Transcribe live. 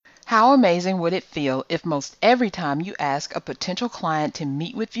How amazing would it feel if most every time you ask a potential client to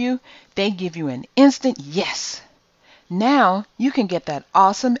meet with you, they give you an instant yes? Now you can get that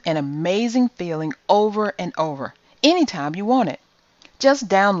awesome and amazing feeling over and over, anytime you want it. Just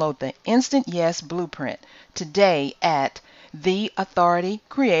download the Instant Yes Blueprint today at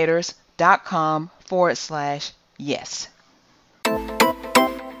theauthoritycreators.com/yes.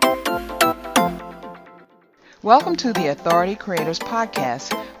 Welcome to the Authority Creators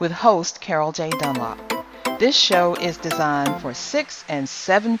Podcast with host Carol J. Dunlop. This show is designed for 6- and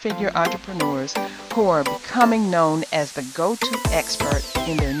 7-figure entrepreneurs who are becoming known as the go-to expert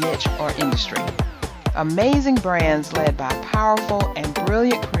in their niche or industry. Amazing brands led by powerful and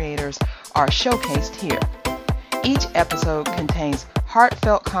brilliant creators are showcased here. Each episode contains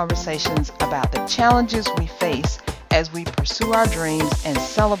heartfelt conversations about the challenges we face as we pursue our dreams and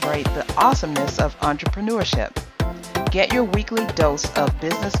celebrate the awesomeness of entrepreneurship. Get your weekly dose of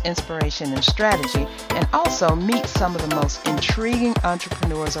business inspiration and strategy, and also meet some of the most intriguing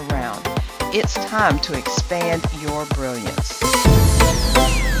entrepreneurs around. It's time to expand your brilliance.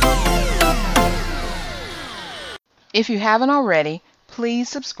 If you haven't already, please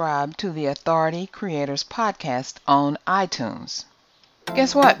subscribe to the Authority Creators Podcast on iTunes.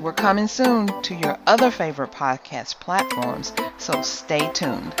 Guess what? We're coming soon to your other favorite podcast platforms, so stay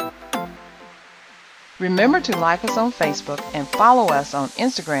tuned. Remember to like us on Facebook and follow us on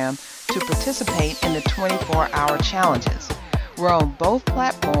Instagram to participate in the 24-hour challenges. We're on both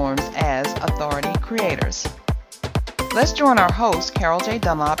platforms as Authority Creators. Let's join our host, Carol J.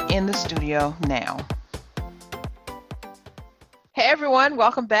 Dunlop, in the studio now. Hey everyone,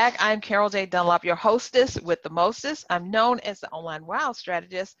 welcome back. I'm Carol J. Dunlop, your hostess with the mostest. I'm known as the Online Wow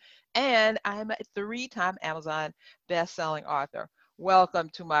Strategist, and I'm a 3-time Amazon best-selling author. Welcome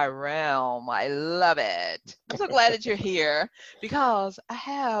to my realm. I love it. I'm so glad that you're here because I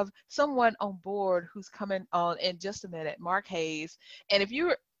have someone on board who's coming on in just a minute, Mark Hayes. And if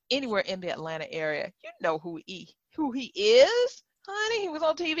you're anywhere in the Atlanta area, you know who he is, honey. He was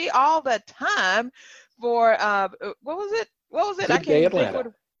on TV all the time for, what was it? I can't even think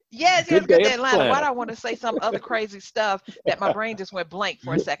what. Yes, Good Day Atlanta. Why do I want to say some other crazy stuff that my brain just went blank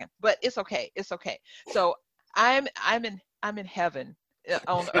for a second? But it's okay. It's okay. So I'm in heaven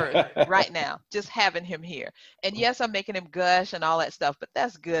on earth right now, just having him here. And yes, I'm making him gush and all that stuff, but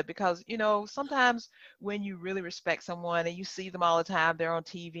that's good because, you know, sometimes when you really respect someone and you see them all the time, they're on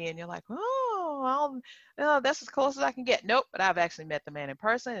TV and you're like, oh, that's as close as I can get. Nope, but I've actually met the man in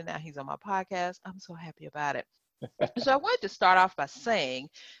person and now he's on my podcast. I'm so happy about it. So I wanted to start off by saying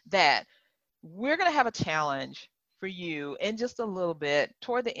that we're going to have a challenge for you in just a little bit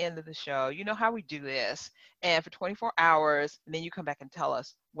toward the end of the show. You know how we do this, and for 24 hours, and then you come back and tell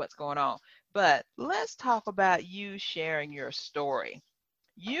us what's going on. But let's talk about you sharing your story.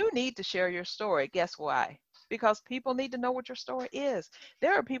 You need to share your story. Guess why? Because people need to know what your story is.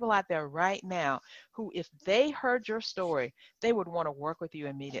 There are people out there right now who, if they heard your story, they would want to work with you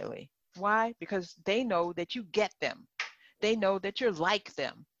immediately. Why? Because they know that you get them. They know that you're like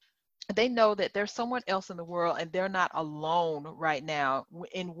them. They know that there's someone else in the world and they're not alone right now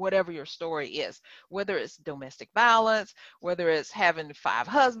in whatever your story is, whether it's domestic violence, whether it's having 5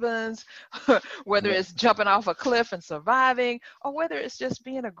 husbands, whether it's jumping off a cliff and surviving, or whether it's just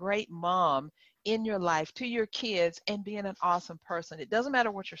being a great mom in your life to your kids and being an awesome person. It doesn't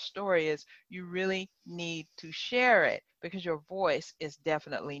matter what your story is, you really need to share it because your voice is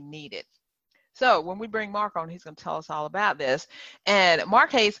definitely needed. So when we bring Mark on, he's going to tell us all about this. And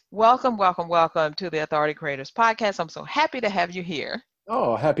Mark Hayes, welcome to the Authority Creators Podcast. I'm so happy to have you here.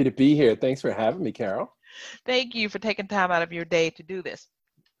 Oh, happy to be here. Thanks for having me, Carol. Thank you for taking time out of your day to do this.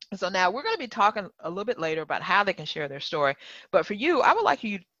 So now we're going to be talking a little bit later about how they can share their story. But for you, I would like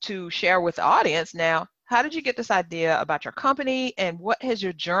you to share with the audience now, how did you get this idea about your company and what has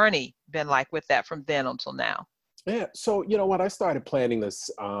your journey been like with that from then until now? Yeah. So, you know what, I started planning this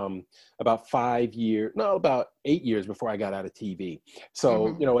about 8 years before I got out of TV.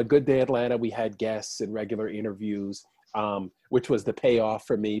 So, you know, a Good Day Atlanta, we had guests and regular interviews, which was the payoff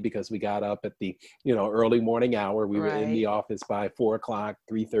for me because we got up at the, early morning hour. We were in the office by 4 o'clock,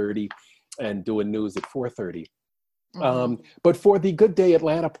 3:30 and doing news at 4:30. But for the Good Day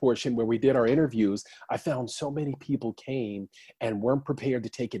Atlanta portion where we did our interviews, I found so many people came and weren't prepared to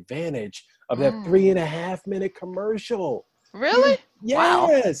take advantage of that 3.5-minute commercial. Really?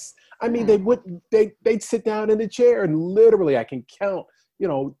 Yes. Wow. I mean, they'd sit down in the chair and literally I can count,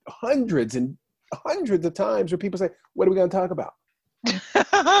 hundreds and hundreds of times where people say, what are we going to talk about?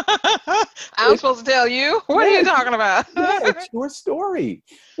 I'm supposed to tell you? What are you talking about? It's your story,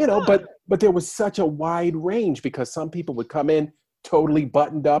 but there was such a wide range because some people would come in totally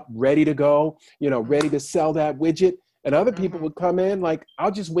buttoned up, ready to go, ready to sell that widget. And other people would come in like,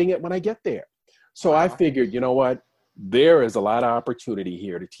 I'll just wing it when I get there. So I figured, you know what? There is a lot of opportunity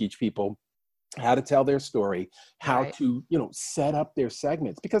here to teach people how to tell their story, how to, set up their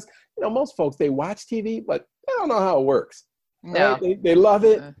segments. Because, most folks, they watch TV, but they don't know how it works. No. Right? They love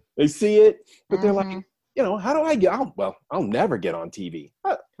it. They see it, but they're like, how do I get on? Well, I'll never get on TV.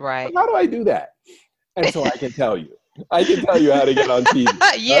 Right. How do I do that? And so I can tell you. I can tell you how to get on TV.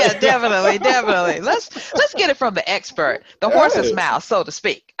 Yeah, definitely. Let's get it from the expert, the horse's mouth, so to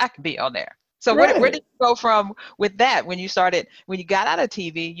speak. I can be on there. So where did you go from with that when you got out of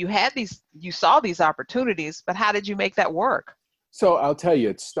TV? You saw these opportunities, but how did you make that work? So I'll tell you,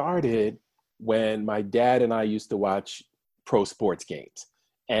 it started when my dad and I used to watch pro sports games,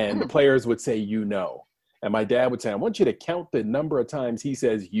 and the players would say, and my dad would say, I want you to count the number of times he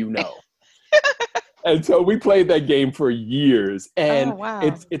says, And so we played that game for years, and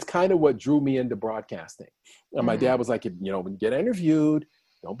it's kind of what drew me into broadcasting. And my dad was like, when you get interviewed,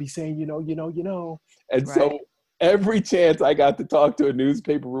 don't be saying, And so every chance I got to talk to a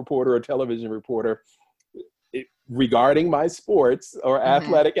newspaper reporter or television reporter regarding my sports or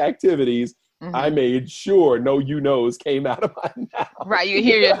athletic activities, I made sure no you-knows came out of my mouth. Right, you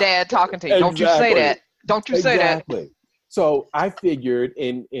hear your dad talking to you. Don't you say that. Don't you say that. So I figured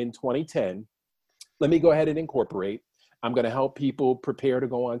in 2010, let me go ahead and incorporate. I'm going to help people prepare to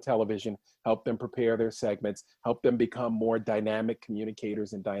go on television, help them prepare their segments, help them become more dynamic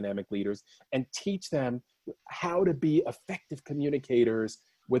communicators and dynamic leaders, and teach them how to be effective communicators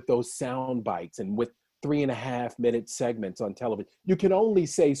with those sound bites and with 3.5-minute segments on television. You can only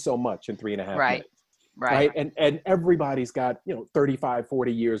say so much in 3.5 minutes. Right. And everybody's got, 35,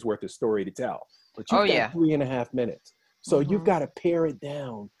 40 years worth of story to tell, but you've got 3.5 minutes. So you've got to pare it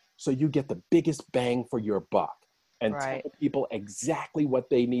down so you get the biggest bang for your buck and tell people exactly what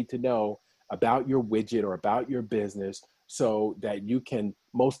they need to know about your widget or about your business so that you can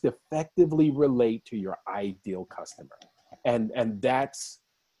most effectively relate to your ideal customer. And that's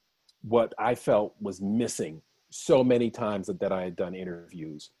what I felt was missing so many times that I had done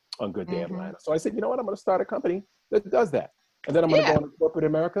interviews on Good Day Atlanta. So I said, you know what, I'm going to start a company that does that. And then I'm going to go into corporate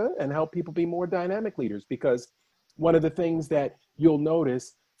America and help people be more dynamic leaders, because one of the things that you'll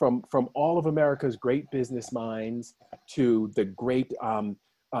notice from all of America's great business minds to the great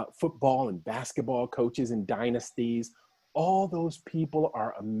football and basketball coaches and dynasties, all those people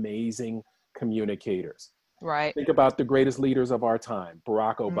are amazing communicators. Right. Think about the greatest leaders of our time.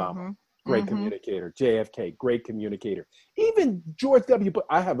 Barack Obama, great communicator. JFK, great communicator. Even George W. Bush.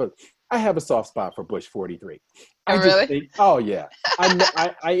 I have a soft spot for Bush 43. I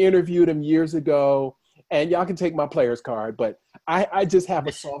interviewed him years ago. And y'all can take my player's card, but I just have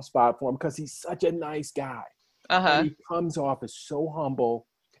a soft spot for him because he's such a nice guy. And he comes off as so humble.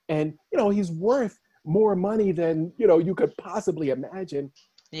 And, he's worth more money than, you could possibly imagine.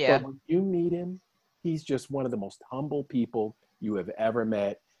 Yeah. But when you meet him, he's just one of the most humble people you have ever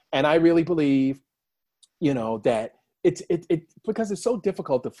met. And I really believe, that it's because it's so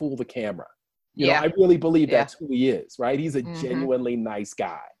difficult to fool the camera. I really believe that's who he is, right? He's a genuinely nice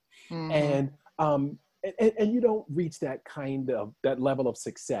guy. And you don't reach that level of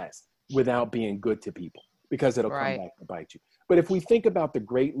success without being good to people, because it'll come back to bite you. But if we think about the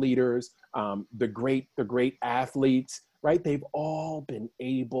great leaders, the great athletes, right? They've all been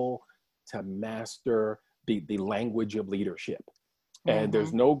able to master the language of leadership, and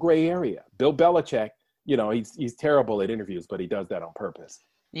there's no gray area. Bill Belichick, he's terrible at interviews, but he does that on purpose.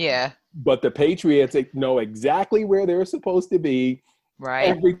 Yeah. But the Patriots know exactly where they're supposed to be. Right.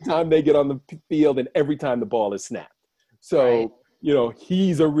 Every time they get on the field and every time the ball is snapped. So,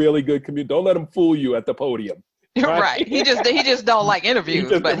 he's a really good communicator. Don't let him fool you at the podium. Right. He just don't like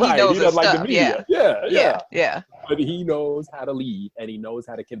interviews, but he knows his stuff. Like the media. Yeah. But he knows how to lead and he knows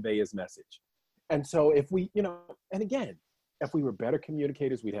how to convey his message. And so if we, and again, if we were better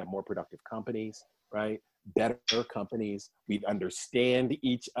communicators, we'd have more productive companies, right? Better companies. We'd understand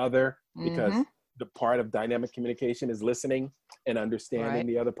each other, because the part of dynamic communication is listening and understanding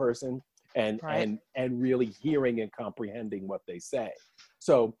the other person and really hearing and comprehending what they say.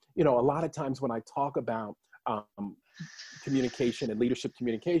 So, a lot of times when I talk about communication and leadership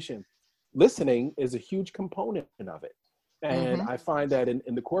communication, listening is a huge component of it. And I find that in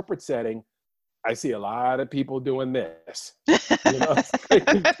the corporate setting, I see a lot of people doing this.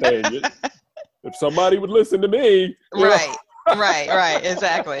 Saying, if somebody would listen to me. Right.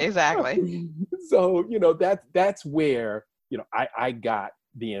 Exactly. So, that's where, I got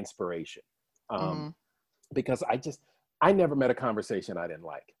the inspiration. Because I never met a conversation I didn't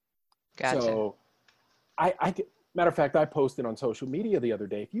like. Gotcha. So Matter of fact, I posted on social media the other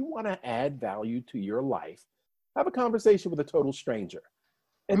day, if you want to add value to your life, have a conversation with a total stranger.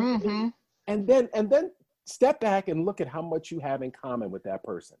 And, Mm-hmm. and then step back and look at how much you have in common with that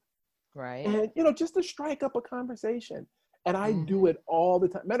person. Right. And, you know, just to strike up a conversation. And I do Mm-hmm. it all the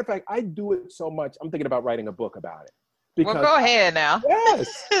time. Matter of fact, I do it so much, I'm thinking about writing a book about it. Well, Because go ahead now.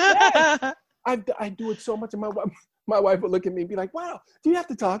 yes. I do it so much. And my wife would look at me and be like, wow, do you have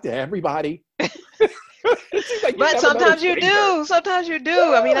to talk to everybody? She's like, you But never met a sometimes you stranger. do. Sometimes you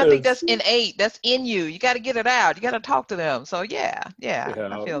do. I mean, I think Yes. that's innate. That's in you. You got to get it out. You got to talk to them. So yeah,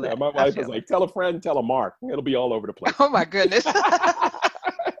 I feel Yeah, that. my I wife was feel it. like, tell a friend, tell a Mark. It'll be all over the place. Oh my goodness.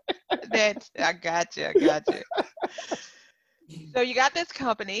 I got you. I got you. So you got this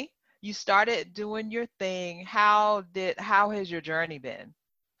company. You started doing your thing. How has your journey been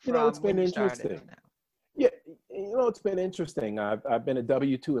You know, it's from when been you started interesting. to now? Yeah, you know, it's been interesting. I've been a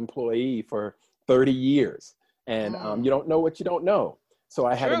W-2 employee for 30 years, and Mm, you don't know what you don't know. So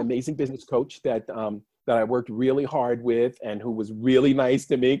I had an true. amazing business coach that I worked really hard with, and who was really nice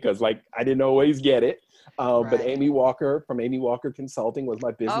to me because, like, I didn't always get it. But Right. Amy Walker from Amy Walker Consulting was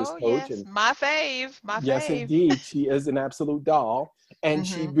my business Oh coach, yes, and my fave. My yes, fave. indeed, she is an absolute doll, and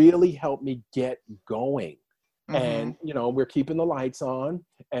she Mhm. really helped me get going. And Mhm. you know, we're keeping the lights on,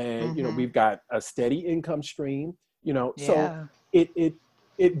 and you know, Mhm. we've got a steady income stream. You know, so Yeah. it it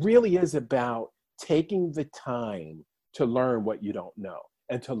it really is about taking the time to learn what you don't know,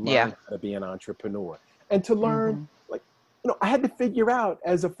 and to Yeah. learn how to be an entrepreneur, and to learn, Mhm. like, you know, I had to figure out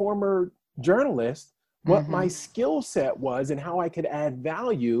as a former journalist what my Mhm. skill set was and how I could add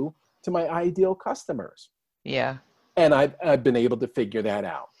value to my ideal customers. Yeah. And I've been able to figure that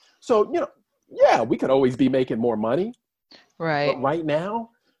out. So, you know, yeah, we could always be making more money. Right. But right now,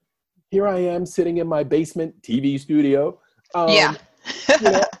 here I am sitting in my basement TV studio. Yeah.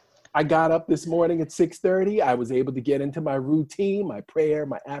 You know, I got up this morning at 6:30. I was able to get into my routine, my prayer,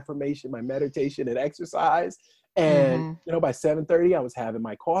 my affirmation, my meditation and exercise. And, Mhm. you know, by 7:30, I was having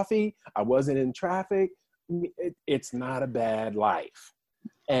my coffee. I wasn't in traffic. It's not a bad life.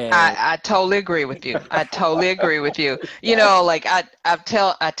 And I totally agree with you. I totally agree with you. You know, exactly. like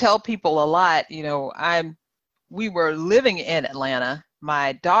I tell people a lot, you know, we were living in Atlanta.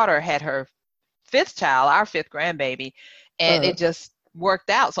 My daughter had her fifth child, our fifth grandbaby, and Uh, it just worked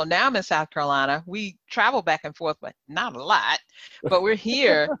out. So now I'm in South Carolina. We travel back and forth, but not a lot. But we're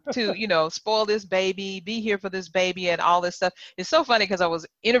here to, you know, spoil this baby, be here for this baby, and all this stuff. It's so funny because I was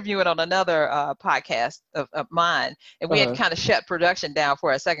interviewing on another podcast of mine, and we had uh, kind of shut production down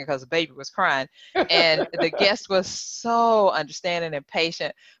for a second because the baby was crying, and the guest was so understanding and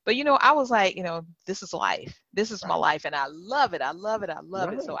patient. But you know, I was like, you know, this is life. This is my right, life, and I love it. I love it. I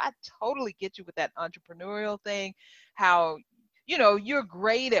love it. So right. I totally get you with that entrepreneurial thing. How, you know, you're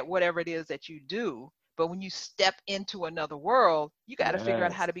great at whatever it is that you do, but when you step into another world, you got to figure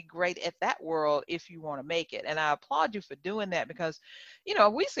out how Yes. to be great at that world if you want to make it. And I applaud you for doing that because, you know,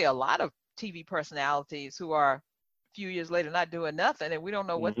 we see a lot of TV personalities who are a few years later not doing nothing, and we don't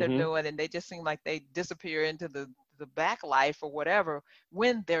know what they're Hmm. doing, and they just seem like they disappear into the back life or whatever,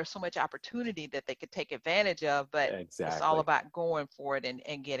 when there's so much opportunity that they could take advantage of. But it's all Exactly. about going for it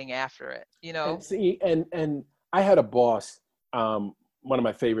and getting after it, you And know? see, and I had a boss, one of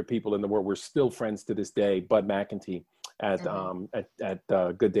my favorite people in the world. We're still friends to this day, Bud McEntee Mm-hmm.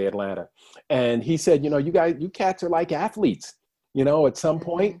 at Good Day Atlanta, and he said, you know, you cats are like athletes. You know, at some Mm-hmm.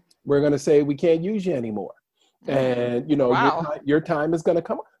 point we're going to say we can't use you anymore, Mm. and you know Wow. your time is going to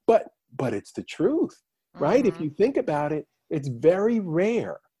come. But it's the truth, right? If Mm-hmm. you think about it, it's very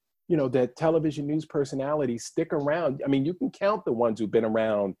rare, you know, that television news personalities stick around. I mean, you can count the ones who've been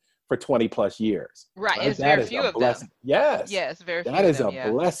around for 20 plus years, Right. right? It's That very is a few of them. blessing. Yes, Yes, very that few of is them. a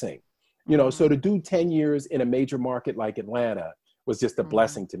Yeah. blessing. You know, so Mm-hmm. to do 10 years in a major market like Atlanta was just a Mm-hmm.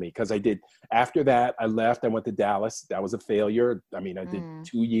 blessing to me because after that, I left, I went to Dallas. That was a failure. I mean, I did Mm-hmm.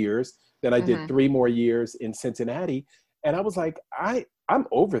 2 years, then I did Mm-hmm. 3 more years in Cincinnati. And I was like, I'm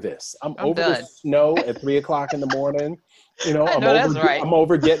over this. I'm I'm over the done. snow at 3 o'clock in the morning. You know, I know that's right. I'm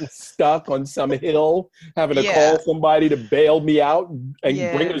over getting stuck on some hill, having to call Yeah. somebody to bail me out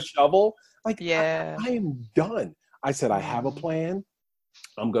and bring a Yes. shovel. Like, Yeah. I am done. I said, I have a Mm-hmm. plan.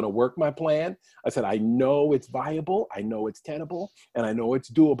 I'm going to work my plan. I said, I know it's viable. I know it's tenable, and I know it's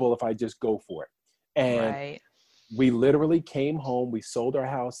doable if I just go for it. And Right. we literally came home. We sold our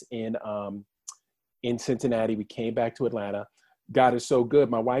house in Cincinnati. We came back to Atlanta. God is so good.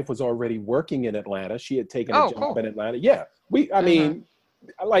 My wife was already working in Atlanta. She had taken a Oh, job cool. in Atlanta. Yeah, I Mm-hmm. mean,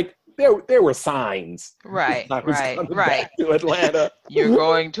 like there were signs that Right. I was Right. coming Right. back to Atlanta. You're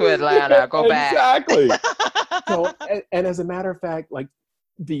going to Atlanta. Go back. Exactly. So, and as a matter of fact, like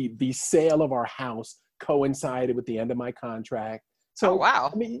the sale of our house coincided with the end of my contract. Oh, So, wow.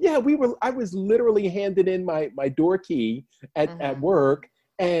 I mean, yeah, I was literally handed in my door key at Mm-hmm. work,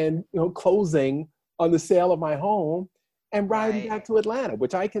 and, closing on the sale of my home and riding Right. back to Atlanta,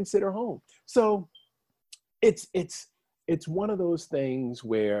 which I consider home. So it's one of those things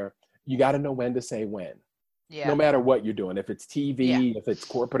where you got to know when to say when, no Yeah. matter what you're doing. If it's Yeah. TV, if it's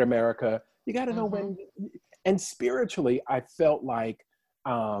corporate America, you got to know Mm-hmm. when. And spiritually, I felt like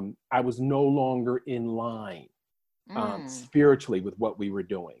I was no longer in line Mm. spiritually with what we were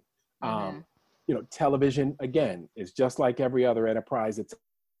doing. Mm-hmm. Television, again, is just like every other enterprise. It's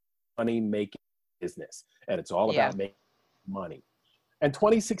money making business, and it's all Yeah. about making money. And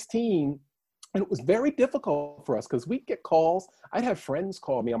 2016, and it was very difficult for us because we'd get calls. I'd have friends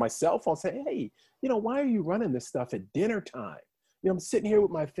call me on my cell phone saying, hey, why are you running this stuff at dinner time? I'm sitting here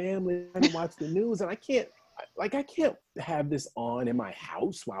with my family trying to watch the news, and I can't have this on in my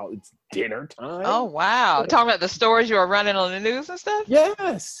house while it's dinner Oh, time. wow. Talking about the stories you were running on the news and stuff?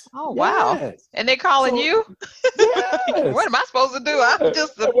 Yes, Oh, wow. yes. And they calling So, you? What yes, am I supposed to do? I'm yeah.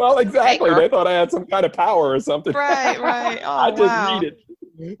 just a Well, exactly. anchor. They thought I had some kind of power or something. Right, right. I Oh, just read wow.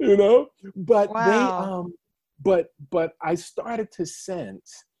 it, you know. But they, Wow. but I started to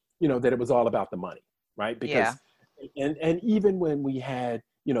sense, that it was all about the money, right? Yeah. Because, and even when we had,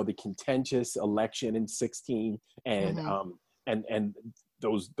 the contentious election in 16, and Mm-hmm. and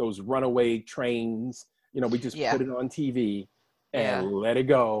those runaway trains, we just Yeah. put it on TV and Yeah. let it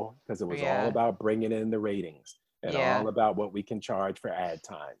go because it was all Yeah. about bringing in the ratings and Yeah. all about what we can charge for ad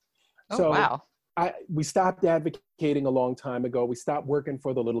time. Oh, So wow. we stopped advocating a long time ago. We stopped working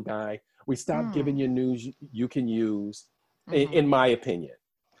for the little guy. We stopped giving Mm. you news you can use, Mm-hmm. in my opinion.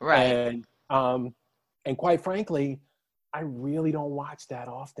 Right. And quite frankly, I really don't watch that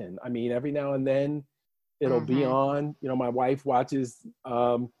often. I mean, every now and then it'll be Mm-hmm. on. My wife watches,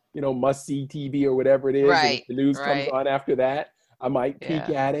 must see TV or whatever it is, and if Right. the news comes Right. on after that, I might peek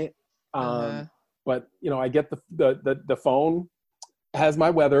Yeah. at it. Uh-huh. But I get the phone has my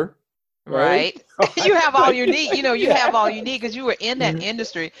weather, right? Right. You have all you need, you have all Yeah. you need because you were in that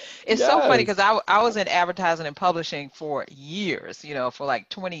industry. It's so funny Yes. because I was in advertising and publishing for years, for like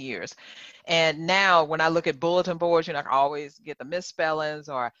 20 years. And now when I look at bulletin boards, I can always get the misspellings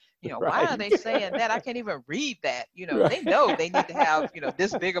or, why are Right. they saying that? I can't even read that. They Right. know they need to have,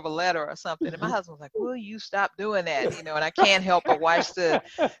 this big of a letter or something. And my husband's like, will you stop doing that? And I can't help but watch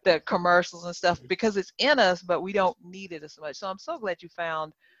the commercials and stuff because it's in us, but we don't need it as much. So I'm so glad you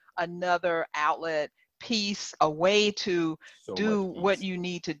found another outlet, piece, a way to So much do what peace. you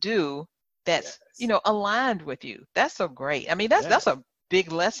need to do that's Yes. aligned with you. That's so great. I mean, that's Yes. a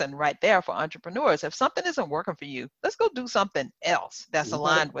big lesson right there for entrepreneurs. If something isn't working for you, let's go do something else that's You gotta,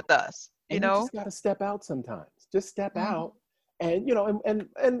 aligned with us, and you just gotta step out sometimes. Just step Mhm. out. And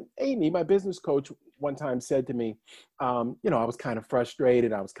and Amy, my business coach, one time said to me, I was kind of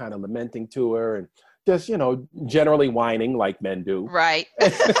frustrated. I was kind of lamenting to her and just, generally whining like men do. Right.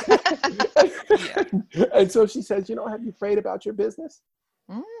 Yeah. And so she says, have you prayed about your business?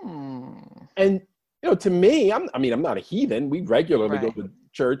 Mm. And to me, I'm not a heathen. We regularly go Right. to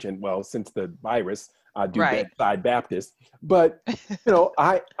church, and well, since the virus, I do Right. bedside Baptist. But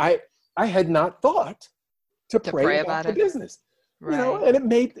I had not thought to To pray pray about about the it. business, Right. and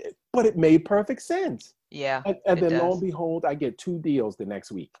it made perfect sense. Yeah, And it then lo and does. behold, I get 2 deals the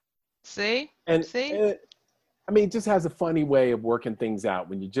next week, See? and See? I mean, it just has a funny way of working things out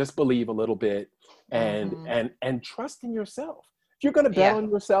when you just believe a little bit and Mm-hmm. and trust in yourself. If you're going to bet Yeah. on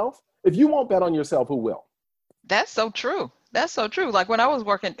yourself, if you won't bet on yourself, who will? That's so true. That's so true. Like when I was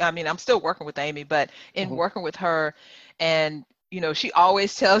working, I mean, I'm still working with Amy, but in Mhm. working with her and she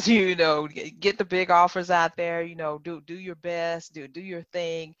always tells you, get the big offers out there, do your best, do your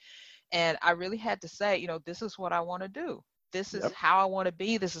thing. And I really had to say, this is what I want to do. This is Yep. how I want to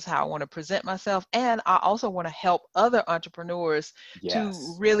be. This is how I want to present myself. And I also want to help other entrepreneurs to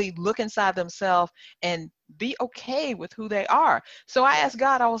Yes. really look inside themselves and be okay with who they are. So I Yes. asked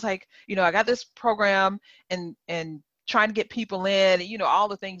God, I was like, I got this program and trying to get people in, and, all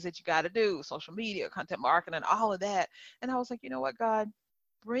the things that you got to do, social media, content marketing, all of that. And I was like, you know what, God,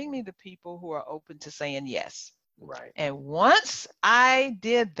 bring me the people who are open to saying yes. Right. And once I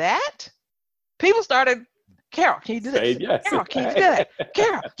did that, people started, Carol, can you do Say this? yes. Carol, can you do that?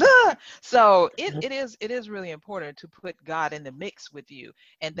 Carol. So it is really important to put God in the mix with you.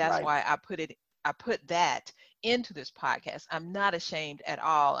 And that's Right. why I put that into this podcast. I'm not ashamed at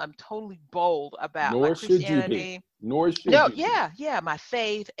all. I'm totally bold about my Nor should you be. Christianity. Nor should No, you be. yeah, my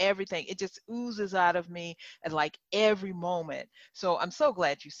faith, everything. It just oozes out of me at like every moment. So I'm so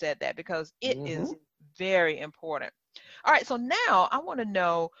glad you said that because it Hmm. is very important. All right, so now I want to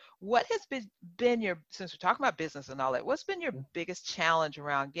know what has been your, since we're talking about business and all that, what's been your biggest challenge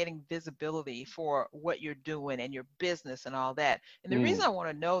around getting visibility for what you're doing and your business and all that? And the reason I want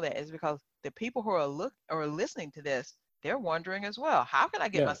to know that is because the people who are listening to this, they're wondering as well, how can I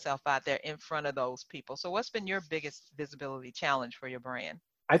get Yeah. myself out there in front of those people? So what's been your biggest visibility challenge for your brand?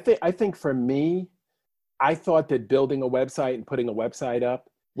 I think for me, I thought that building a website and putting a website up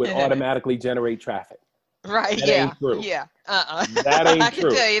would automatically generate traffic. Right. That Yeah. ain't true. Yeah. That ain't I can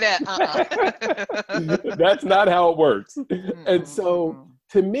true. tell you that. That's not how it works. And so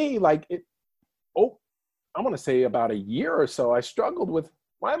to me, like I want to say about a year or so, I struggled with,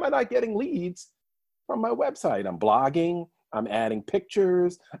 why am I not getting leads from my website? I'm blogging, I'm adding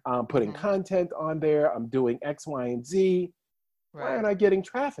pictures, I'm putting content on there, I'm doing X, Y, and Z. Why aren't I getting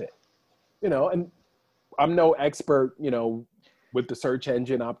traffic? And I'm no expert, with the search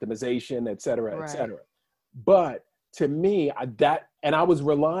engine optimization, et cetera, et cetera. But to me, I was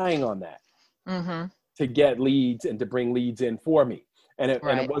relying on that to get leads and to bring leads in for me. And it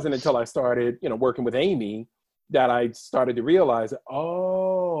wasn't until I started, working with Amy that I started to realize,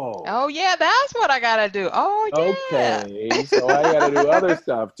 oh yeah, that's what I gotta do. Oh yeah. Okay, so I gotta do other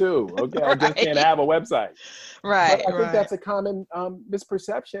stuff too. Okay, I just can't have a website. Right. But I think that's a common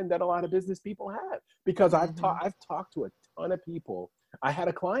misperception that a lot of business people have, because I've talked to a ton of people. I had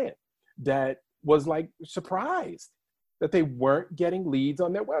a client that was like surprised that they weren't getting leads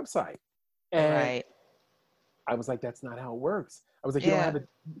on their website. And I was like, that's not how it works. I was like, you don't have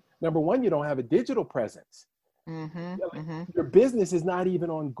number one, you don't have a digital presence. Your business is not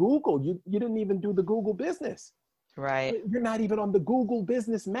even on Google. You didn't even do the Google business. Right. You're not even on the Google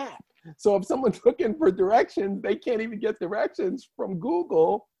business map. So if someone's looking for directions, they can't even get directions from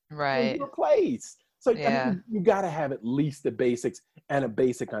Google in your place. So I mean, you got to have at least the basics and a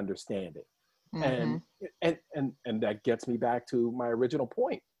basic understanding. And that gets me back to my original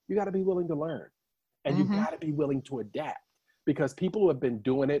point. You got to be willing to learn, and you got to be willing to adapt, because people who have been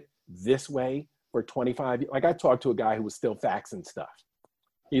doing it this way for 25 years. Like, I talked to a guy who was still faxing stuff.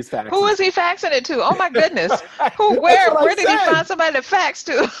 He's faxing. Who is he faxing it to? Oh my goodness. Where did he find somebody to fax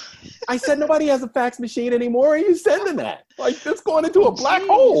to? I said, nobody has a fax machine anymore. Are you sending that? Like, it's going into a black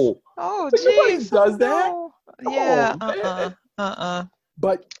hole. Oh, like, nobody does that. No. Yeah.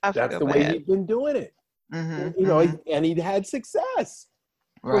 But that's the way he's been doing it. And he'd had success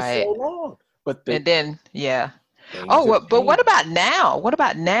for so long. But then. But what about now? What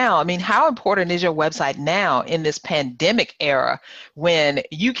about now? I mean, how important is your website now in this pandemic era when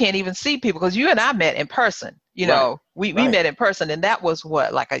you can't even see people? Because you and I met in person. We met in person, and that was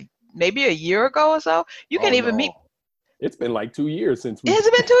what, like maybe a year ago or so? You can't even meet. It's been like 2 years since Has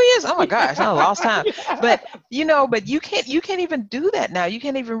it been 2 years? Oh my gosh, I lost time. But you can't even do that now. You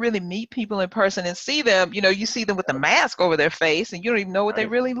can't even really meet people in person and see them. You see them with the mask over their face, and you don't even know what they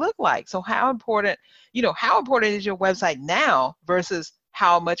really look like. So how important is your website now versus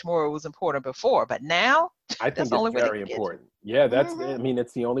how much more it was important before? But now, I think it's very important. Yeah, I mean,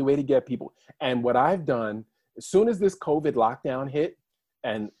 it's the only way to get people. And what I've done, as soon as this COVID lockdown hit,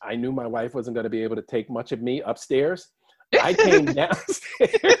 and I knew my wife wasn't going to be able to take much of me upstairs, I came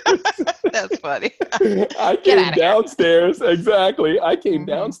downstairs. That's funny. I came downstairs. Exactly. I came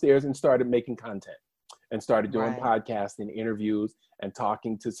downstairs and started making content and started doing podcasts and interviews and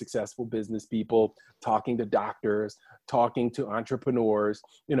talking to successful business people, talking to doctors, talking to entrepreneurs,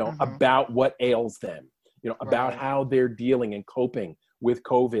 about what ails them, about how they're dealing and coping with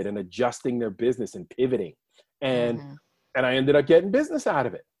COVID and adjusting their business and pivoting. And I ended up getting business out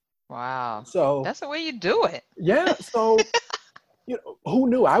of it. Wow. So that's the way you do it. Yeah. So, who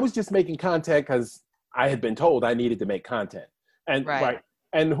knew? I was just making content because I had been told I needed to make content. And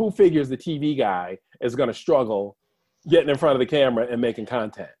and who figures the TV guy is going to struggle getting in front of the camera and making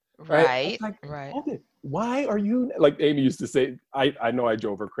content? Right. Okay, why are you, like Amy used to say, I know I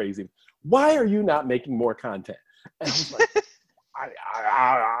drove her crazy. Why are you not making more content? And I was like,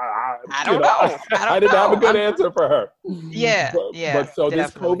 I don't know. I didn't have a good answer for her. But so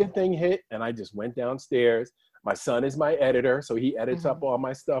this COVID thing hit, and I just went downstairs. My son is my editor, so he edits up all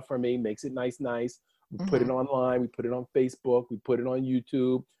my stuff for me, makes it nice. We put it online, we put it on Facebook, we put it on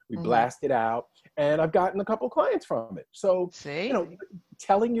YouTube, we blast it out, and I've gotten a couple clients from it. So,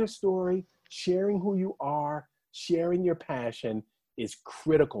 telling your story, sharing who you are, sharing your passion is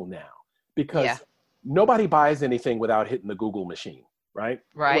critical now, because nobody buys anything without hitting the Google machine, right?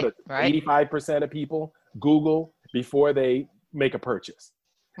 85% of people Google before they make a purchase.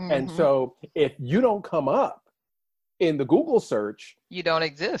 And so if you don't come up in the Google search, you don't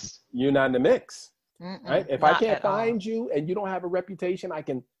exist. You're not in the mix, right? If I can't find you and you don't have a reputation I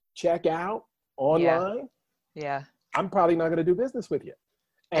can check out online, I'm probably not going to do business with you.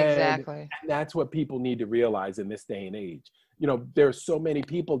 Exactly. And that's what people need to realize in this day and age. You know, there's so many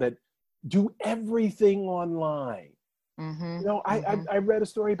people that do everything online. You know, I read a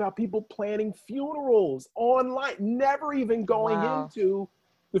story about people planning funerals online, never even going into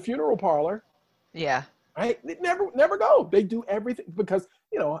the funeral parlor. Yeah. Right? They never go. They do everything because,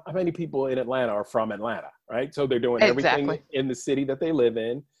 you know, how many people in Atlanta are from Atlanta, right? So they're doing everything in the city that they live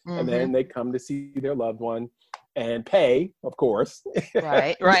in, and then they come to see their loved one and pay, of course.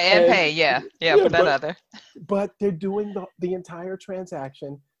 Right, and pay, yeah, put that other. But they're doing the entire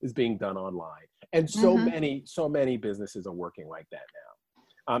transaction is being done online. And so many businesses are working like that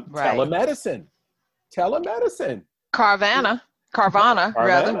now. Telemedicine. Carvana,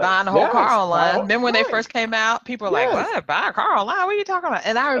 rather than buying the whole car online. Remember when they first came out? People were like, "What? Buy a car online? What are you talking about?"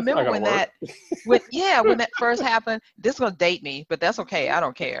 And I remember when that happened. This is gonna date me, but that's okay. I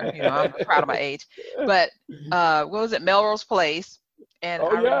don't care. You know, I'm proud of my age. But what was it? Melrose Place. And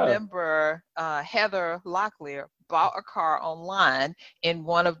I remember Heather Locklear bought a car online in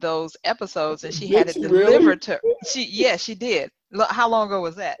one of those episodes, and she had it delivered to. She did. Look, how long ago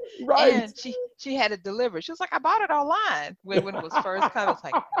was that? Right. And she had it delivered. She was like, I bought it online when it was first coming. It's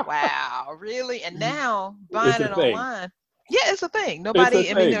like, wow, really? And now buying it online, it's a thing.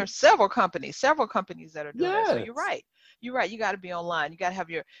 There are several companies that are doing that. So you're right. You got to be online. You got to have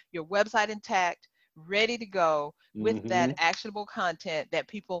your website intact, ready to go with that actionable content that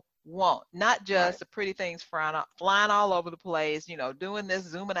people want, not just the pretty things flying all over the place, you know, doing this,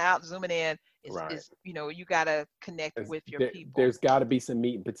 zooming out, zooming in. Is you know, you got to connect with your people. There's got to be some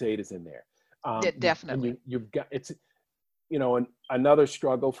meat and potatoes in there. Definitely. You've got, it's, you know, another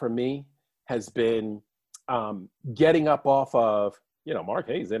struggle for me has been getting up off of, you know, Mark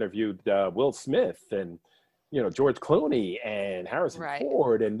Hayes interviewed Will Smith and, you know, George Clooney and Harrison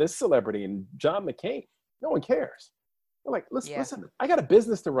Ford and this celebrity and John McCain. No one cares. They're like, listen, I got a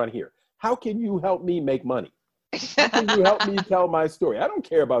business to run here. How can you help me make money? How can you help me tell my story? I don't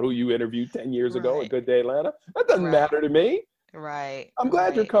care about who you interviewed 10 years ago at Good Day Atlanta. That doesn't matter to me. Right. I'm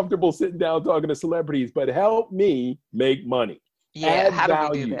glad you're comfortable sitting down talking to celebrities, but help me make money. Yeah. How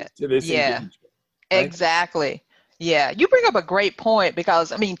do we do that? To this engagement. Right? Exactly. Yeah, you bring up a great point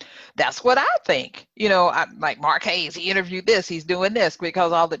because, I mean, that's what I think. You know, like Mark Hayes, he interviewed this, he's doing this,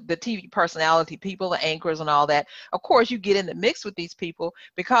 because all the TV personality people, the anchors and all that. Of course, you get in the mix with these people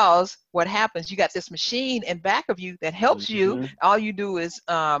because what happens, you got this machine in back of you that helps you. All you do is,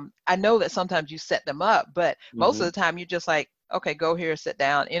 I know that sometimes you set them up, but most of the time you're just like, okay, go here, sit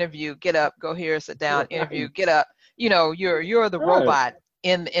down, interview, get up, go here, sit down, interview, get up. You know, you're the robot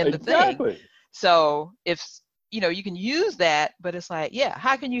in the thing. So if you know, you can use that, but it's like,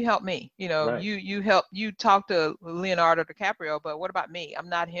 how can you help me? You know, you talk to Leonardo DiCaprio, but what about me? I'm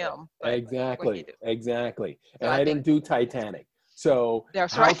not him. Exactly. So and I didn't do Titanic. So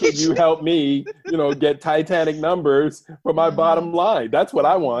that's how can you help me, you know, get Titanic numbers for my bottom line? That's what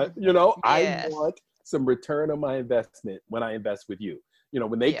I want. You know, I want some return on my investment when I invest with you. You know,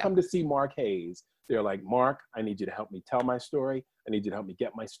 when they come to see Mark Hayes, they're like, Mark, I need you to help me tell my story. I need you to help me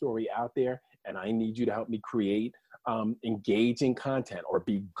get my story out there. And I need you to help me create engaging content or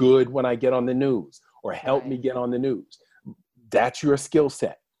be good when I get on the news or help me get on the news. That's your skill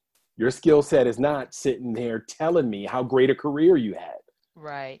set. Your skill set is not sitting there telling me how great a career you had.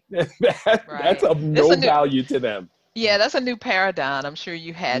 Right. That's of no value to them. Yeah, that's a new paradigm. I'm sure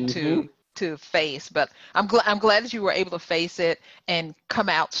you had to face, but I'm glad that you were able to face it and come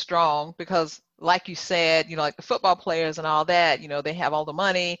out strong because, like you said, you know, like the football players and all that, you know, they have all the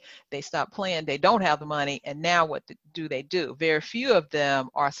money, they stop playing, they don't have the money, and now what do they do? Very few of them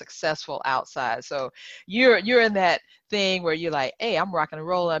are successful outside. So you're in that thing where you're like, hey, I'm rocking and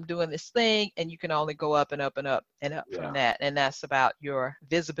rolling, I'm doing this thing, and you can only go up and up and up and up from that. And that's about your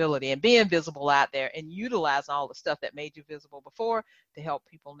visibility and being visible out there and utilizing all the stuff that made you visible before to help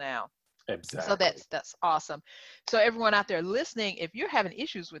people now. Exactly. So that's awesome. So everyone out there listening, if you're having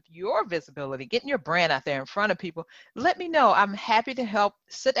issues with your visibility, getting your brand out there in front of people, let me know. I'm happy to help.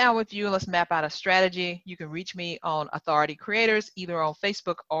 Sit down with you and let's map out a strategy. You can reach me on Authority Creators, either on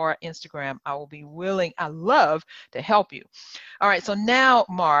Facebook or Instagram. I love to help you. All right. So now,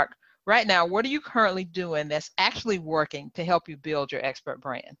 Mark, right now, what are you currently doing that's actually working to help you build your expert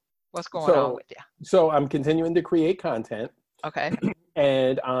brand? What's going on with you? So I'm continuing to create content. Okay.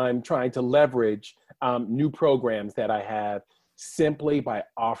 And I'm trying to leverage new programs that I have simply by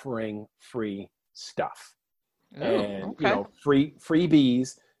offering free stuff. You know,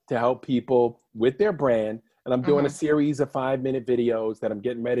 freebies to help people with their brand. And I'm doing a series of 5-minute videos that I'm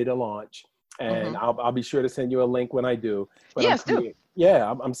getting ready to launch. And I'll be sure to send you a link when I do. But yes, do.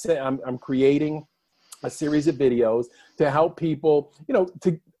 I'm creating a series of videos to help people,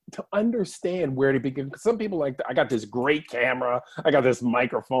 to understand where to begin. 'Cause some people like, I got this great camera, I got this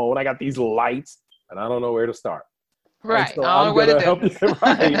microphone, I got these lights, and I don't know where to start. And Right. so I don't know I'm what going to to help you, do.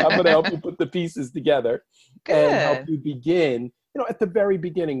 right? I'm going to help you put the pieces together and help Good. you begin, at the very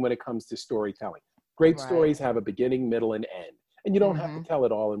beginning when it comes to storytelling. Great Right. stories have a beginning, middle, and end. And you don't have to Mm-hmm. tell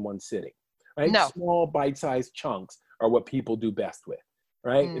it all in one sitting, right? No. Small bite-sized chunks are what people do best with,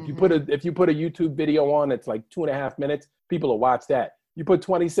 right? If you put Mm-hmm. a YouTube video on that's like 2.5 minutes, people will watch that. You put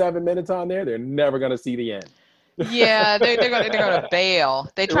 27 minutes on there, they're never going to see the end. Yeah, they're gonna bail.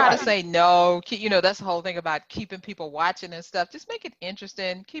 They try to Right, say no. That's the whole thing about keeping people watching and stuff. Just make it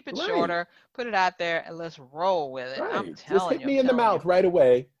interesting, keep it right. shorter, put it out there, and let's roll with it. I'm Right. Just telling hit you, I'm me in the telling you. mouth right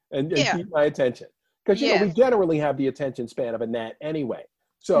away and Yeah. keep my attention. Because, we Yes. generally have the attention span of a gnat anyway.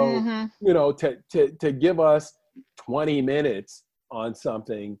 So, Mm-hmm. to give us 20 minutes on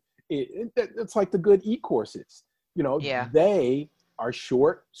something, it's like the good e-courses. Yeah. They are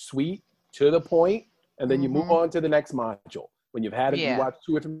short, sweet, to the point, and then you move Mm-hmm. on to the next module. When you've had it, you Yeah. watch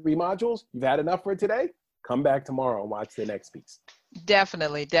 2 or 3 modules, you've had enough for today, come back tomorrow and watch the next piece.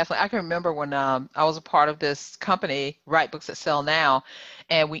 Definitely, definitely. I can remember when I was a part of this company, Write Books That Sell Now,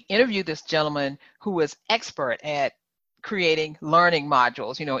 and we interviewed this gentleman who was expert at creating learning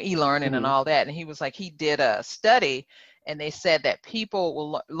modules, e-learning and Hmm. all that. And he was like, he did a study, and they said that people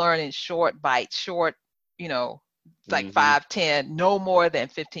will learn in short bites, short, you know, like Hmm. 5, 10, no more than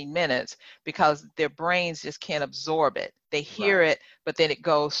 15 minutes, because their brains just can't absorb it. They hear Right. it, but then it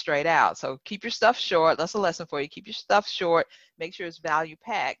goes straight out. So keep your stuff short. That's a lesson for you. Keep your stuff short. Make sure it's value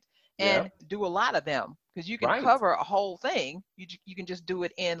packed, Yeah. and do a lot of them, because you can Right. cover a whole thing. You can just do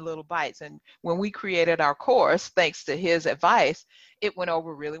it in little bites. And when we created our course, thanks to his advice, it went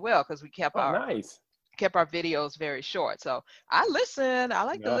over really well because we Oh, nice. kept our videos very short. So I listen. I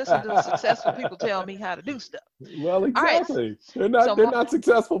like to Yeah. listen to the successful people tell me how to do stuff. Well, All right. exactly. They're So not they're not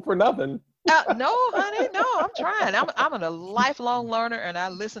successful for nothing. no, honey, no, I'm trying. I'm a lifelong learner, and I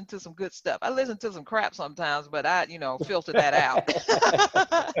listen to some good stuff. I listen to some crap sometimes, but I, filter that out.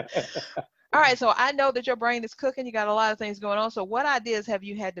 All right, so I know that your brain is cooking. You got a lot of things going on. So what ideas have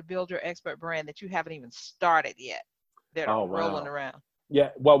you had to build your expert brand that you haven't even started yet, that are Oh, rolling wow. around? Yeah.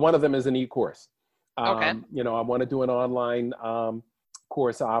 Well, one of them is an e-course. Okay. I want to do an online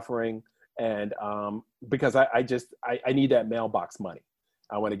course offering, and because I need that mailbox money.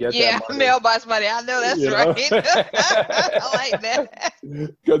 I want to get that Yeah, money. mailbox money. I know that's You right. know, I like that.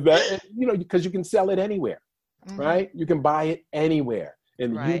 because you can sell it anywhere, Hmm. right? You can buy it anywhere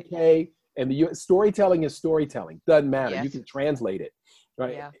in the Right. UK, and the storytelling is storytelling. Doesn't matter. You Yes. can translate it,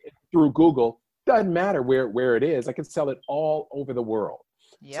 right? Yeah. Through Google. Doesn't matter where it is. I can sell it all over the world.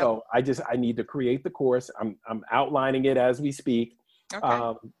 Yep. So I need to create the course. I'm outlining it as we speak, Okay.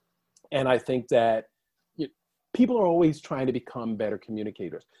 um, and I think that people are always trying to become better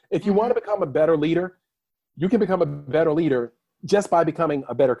communicators. If you want Hmm. to become a better leader, you can become a better leader just by becoming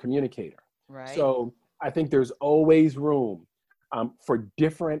a better communicator. Right. So I think there's always room for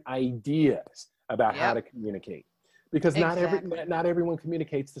different ideas about how Yep. to communicate, because Exactly. not everyone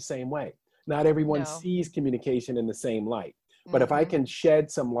communicates the same way. Not everyone No. sees communication in the same light. But if I Hmm. can shed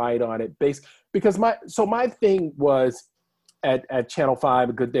some light on it, because my thing was at Channel 5,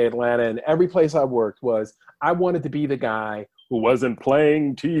 A Good Day Atlanta, and every place I worked was I wanted to be the guy who wasn't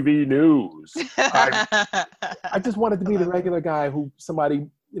playing TV news. I just wanted to I be the love it. regular guy who somebody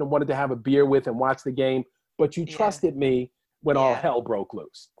wanted to have a beer with and watch the game, but you Yeah. trusted me when all Yeah. hell broke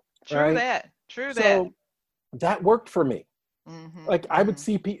loose, True right? that. True that. So that worked for me. Hmm. Like I would Hmm.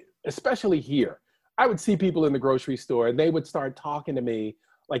 see people, especially here, I would see people in the grocery store and they would start talking to me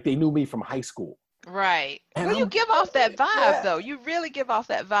like they knew me from high school. Right. And Well, you give off that vibe, yeah, though. You really give off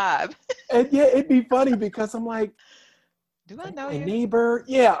that vibe. and yeah, it'd be funny because I'm like, Do I are you know my you? neighbor?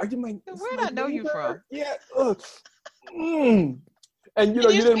 Yeah. Are you Where'd my I know you from? neighbor? Yeah. Ugh. Mm. And And you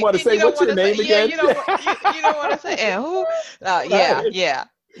didn't want to and say you don't what's want your to say, name yeah, again? you don't want to say, and who? Yeah, Right. yeah.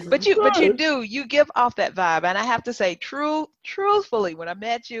 But you do, you give off that vibe. And I have to say, truthfully, when I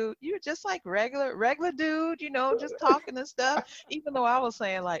met you, you were just like regular dude, just talking and stuff. Even though I was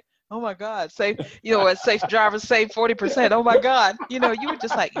saying like, oh my God, safe, what safe drivers save 40%. Oh my God. You were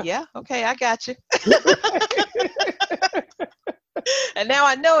just like, yeah, okay, I got you. And now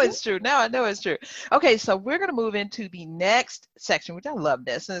I know it's true. Now I know it's true. Okay, so we're going to move into the next section, which I love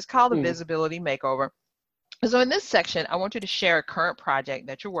this, and it's called the Mm. visibility makeover. So in this section, I want you to share a current project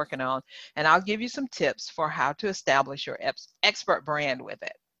that you're working on, and I'll give you some tips for how to establish your expert brand with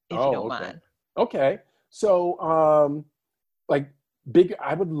it, if you Oh, don't okay. mind. Okay. So, like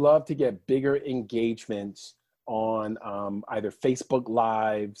I would love to get bigger engagements on either Facebook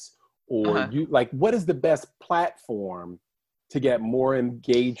Lives or you like, what is the best platform to get more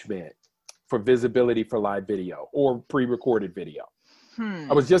engagement for visibility for live video or pre-recorded video?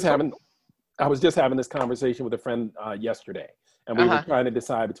 I was just having this conversation with a friend yesterday, and we were trying to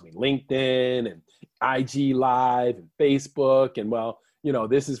decide between LinkedIn and IG Live and Facebook. And well, you know,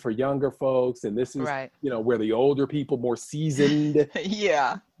 this is for younger folks, and this is, you know, where the older people, more seasoned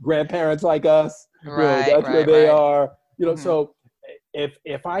grandparents like us, you know, that's where they are. You know, so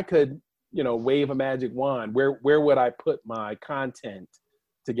if I could, you know, wave a magic wand, where would I put my content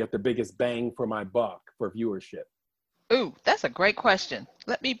to get the biggest bang for my buck for viewership? Ooh, that's a great question.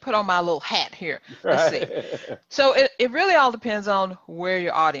 Let me put on my little hat here. Let's see. So it really all depends on where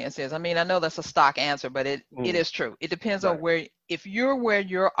your audience is. I mean, I know that's a stock answer, but it is true. It depends on where, if you're where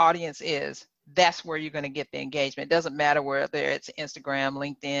your audience is, that's where you're going to get the engagement. It doesn't matter whether it's Instagram,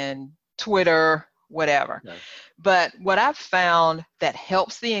 LinkedIn, Twitter, whatever. But what I've found that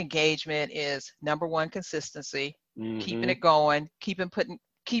helps the engagement is, number one, consistency, keeping it going, keep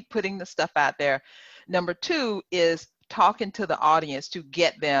putting the stuff out there. Number two is talking to the audience to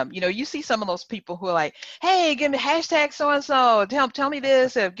get them. You know, you see some of those people who are like, hey, give me hashtag so-and-so, tell me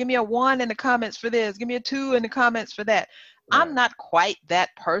this, or give me a 1 in the comments for this, give me a 2 in the comments for that. I'm not quite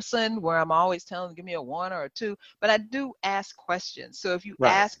that person where I'm always telling them, give me a 1 or a 2, but I do ask questions. So if you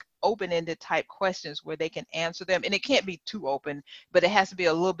ask open-ended type questions where they can answer them, and it can't be too open, but it has to be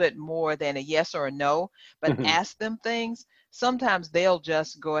a little bit more than a yes or a no, but ask them things. Sometimes they'll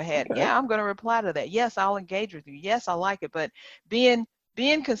just go ahead. Yeah, I'm going to reply to that. Yes, I'll engage with you. Yes, I like it. But being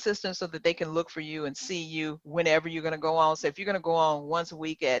consistent so that they can look for you and see you whenever you're going to go on. So if you're going to go on once a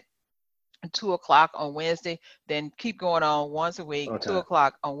week at 2 o'clock on Wednesday, then keep going on once a week, 2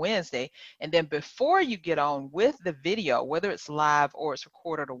 o'clock on Wednesday. And then before you get on with the video, whether it's live or it's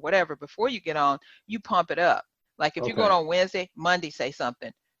recorded or whatever, before you get on, you pump it up. Like if you're going on Wednesday, Monday, say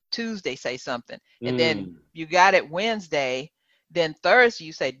something. Tuesday, say something. And then you got it Wednesday. Then Thursday,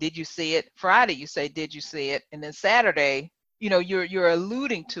 you say, did you see it? Friday, you say, did you see it? And then Saturday, you know, you're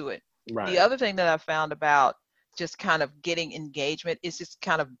alluding to it. The other thing that I found about just kind of getting engagement is just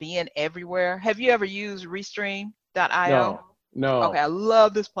kind of being everywhere. Have you ever used Restream.io? No. Okay, I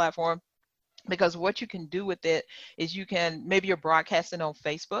love this platform because what you can do with it is you can, maybe you're broadcasting on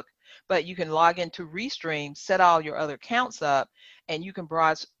Facebook, but you can log into Restream, set all your other accounts up, and you can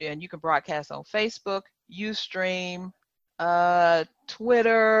broadcast on Facebook, Ustream,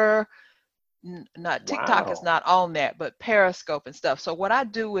 Twitter. Not TikTok is not on that, but Periscope and stuff. So what I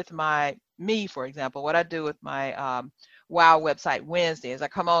do with for example, what I do with my WOW website Wednesday is I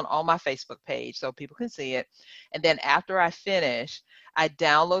come on my Facebook page so people can see it. And then after I finish, I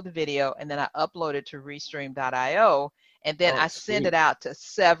download the video and then I upload it to Restream.io. And then I send it out to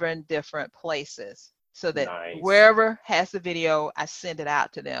 7 different places so that wherever has the video, I send it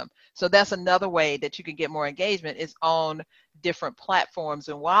out to them. So that's another way that you can get more engagement, is on different platforms.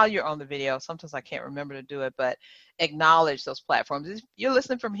 And while you're on the video, sometimes I can't remember to do it, but acknowledge those platforms. If you're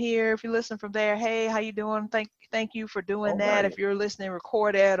listening from here, if you're listening from there, hey, how you doing? Thank you for doing that. If you're listening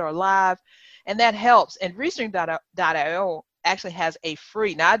recorded or live, and that helps. And Restream.io actually has a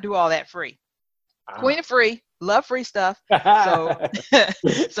free, now I do all that free. Queen of free, love free stuff.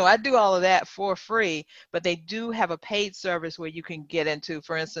 So I do all of that for free, but they do have a paid service where you can get into,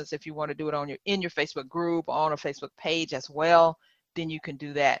 for instance, if you want to do it in your Facebook group, on a Facebook page as well, then you can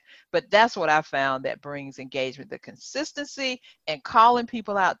do that. But that's what I found that brings engagement, the consistency and calling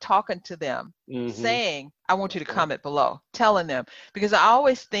people out, talking to them, saying, I want you to comment below, telling them, because I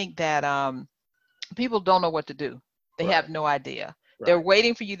always think that people don't know what to do. They have no idea. They're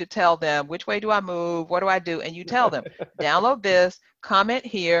waiting for you to tell them, which way do I move? What do I do? And you tell them, download this, comment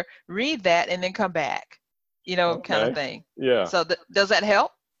here, read that, and then come back, you know, kind of thing. Yeah. So does that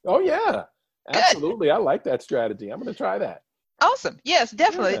help? Oh, yeah, absolutely. Good. I like that strategy. I'm going to try that. Awesome. Yes,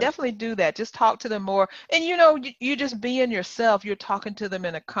 definitely do that. Just talk to them more. And, you know, you just being yourself. You're talking to them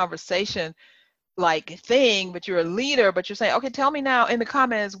in a conversation like thing, but you're a leader, but you're saying, okay, tell me now in the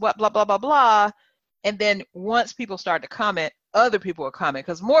comments what blah, blah, blah, blah. And then once people start to comment, other people will comment,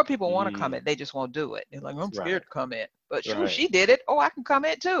 because more people want to comment. They just won't do it. They're like, I'm scared to comment. But she did it. Oh, I can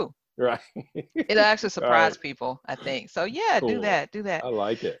comment too. Right. It'll actually surprise people, I think. So yeah, cool. do that. I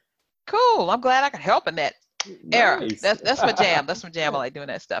like it. Cool. I'm glad I could help in that era. That's my jam. That's my jam. I like doing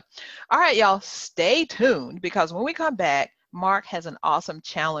that stuff. All right, y'all, stay tuned, because when we come back, Mark has an awesome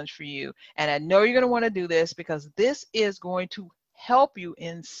challenge for you. And I know you're going to want to do this, because this is going to help you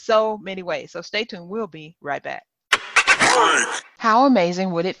in so many ways. So stay tuned. We'll be right back. How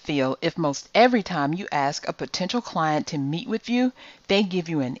amazing would it feel if most every time you ask a potential client to meet with you, they give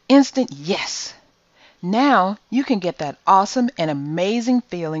you an instant yes? Now you can get that awesome and amazing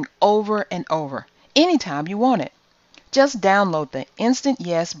feeling over and over, anytime you want it. Just download the Instant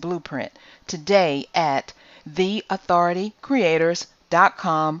Yes Blueprint today at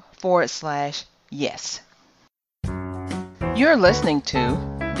theauthoritycreators.com/yes. You're listening to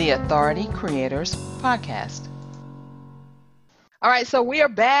the Authority Creators Podcast. All right, so we are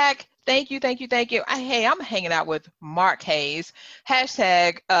back. Thank you, thank you, thank you. Hey, I'm hanging out with Mark Hayes.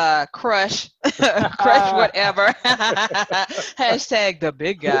 Hashtag crush, crush whatever. Hashtag the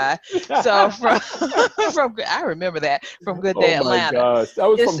big guy. So from I remember that from Good Day Oh my Atlanta. gosh, that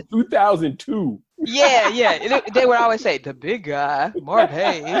was from 2002. Yeah. They would always say the big guy, Mark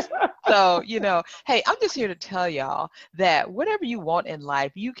Hayes. So, hey, I'm just here to tell y'all that whatever you want in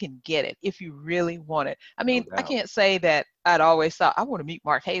life, you can get it if you really want it. I mean, No I doubt. can't say that I'd always thought I want to meet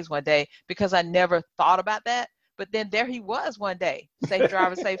Mark Hayes one day because I never thought about that. But then there he was one day. Safe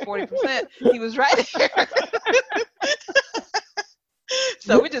driver, save 40%. He was right there.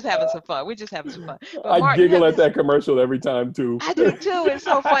 So we're just having some fun. We're just having some fun. But I Mark, you giggle have at this. that commercial every time too. I do too. It's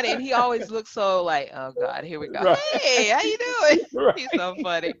so funny. And he always looks so like, oh God, here we go. Right. Hey, how you doing? He's Right. so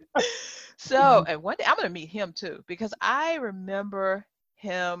funny. So, and one day I'm going to meet him too, because I remember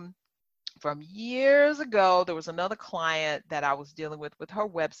him from years ago. There was another client that I was dealing with her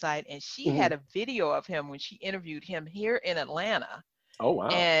website, and she had Mhm. a video of him when she interviewed him here in Atlanta. Oh wow.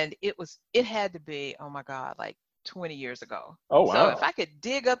 And it had to be, oh my God, like 20 years ago. Oh So if wow. I could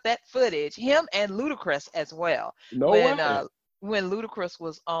dig up that footage, him and Ludacris as well, No when way. Ludacris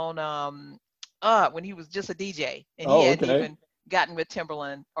was on when he was just a DJ and he Oh, hadn't okay. even gotten with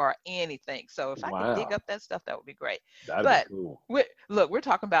Timberland or anything. So if I could dig Wow. up that stuff, that would be great. That'd be But cool. we're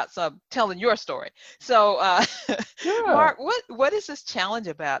talking about some telling your story. So Yeah. Mark, what is this challenge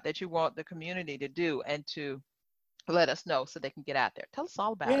about that you want the community to do and to let us know so they can get out there? Tell us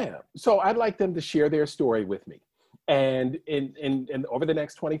all about it. Yeah. So I'd like them to share their story with me. And in over the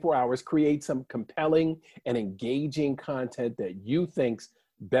next 24 hours, create some compelling and engaging content that you think's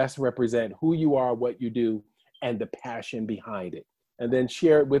best represent who you are, what you do, and the passion behind it. And then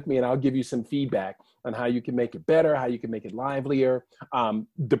share it with me, and I'll give you some feedback on how you can make it better, how you can make it livelier,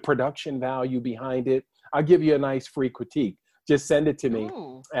 the production value behind it. I'll give you a nice free critique. Just send it to me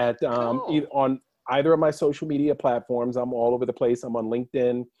Ooh, at cool. on either of my social media platforms. I'm all over the place. I'm on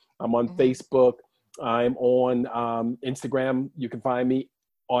LinkedIn. I'm on Mm-hmm. Facebook. I'm on Instagram. You can find me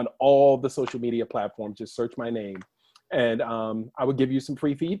on all the social media platforms. Just search my name, and I would give you some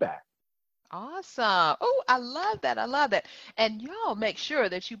free feedback. Awesome. Oh, I love that. I love that. And y'all make sure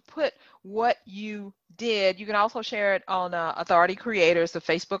that you put what you did. You can also share it on Authority Creators, the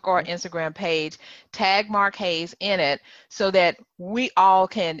Facebook or Instagram page. Tag Mark Hayes in it so that we all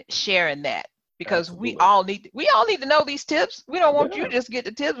can share in that. Because Absolutely. we all need to know these tips. We don't want you Yeah. to just get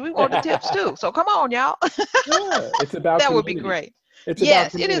the tips. We want the tips too. So come on, y'all. Yeah. It's about That would be community. great. It's about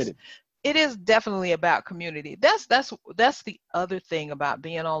Yes, it is. community. It is definitely about community. That's the other thing about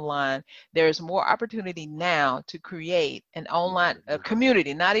being online. There's more opportunity now to create an online a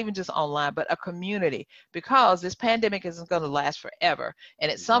community, not even just online, but a community, because this pandemic isn't going to last forever. And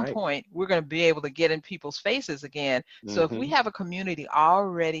at some Right. point, we're going to be able to get in people's faces again. So if we Mm-hmm. have a community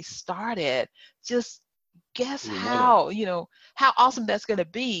already started, just guess We're winning. how awesome that's going to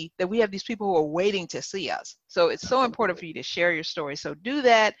be that we have these people who are waiting to see us. So it's so important for Absolutely. you to share your story. So do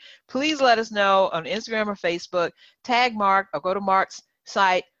that. Please let us know on Instagram or Facebook. Tag Mark or go to Mark's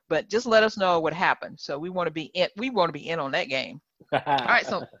site, but just let us know what happened. So we want to be in. We want to be in on that game. All right.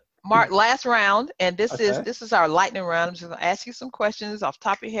 So Mark, last round, and this Okay. is our lightning round. I'm just going to ask you some questions off the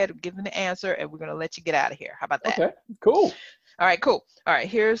top of your head, give them the answer, and we're going to let you get out of here. How about that? Okay. Cool. All right, cool. All right,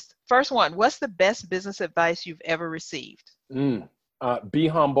 here's first one. What's the best business advice you've ever received? Be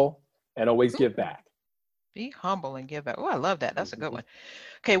humble and always give back. Be humble and give back. Oh, I love that. That's a good Mm-hmm. one.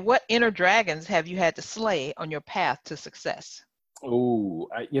 Okay, what inner dragons have you had to slay on your path to success? Oh,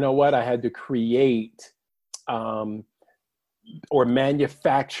 you know what? I had to create um, or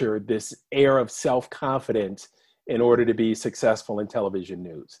manufacture this air of self-confidence in order to be successful in television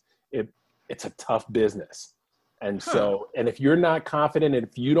news. It's a tough business. And Huh. so, and if you're not confident, and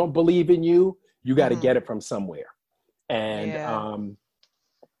if you don't believe in you, you got to Mm-hmm. get it from somewhere. And, Yeah,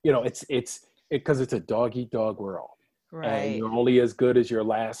 it's because it's a dog eat dog world, and right. you're only as good as your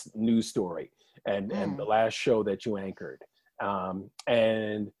last news story and the Mm, last show that you anchored.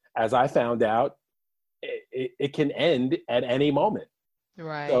 And as I found out, it can end at any moment.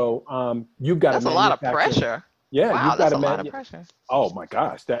 right. So you've got to That's a lot of manufacture. pressure. Yeah, Wow, you've got that's to a lot of pressure. Oh my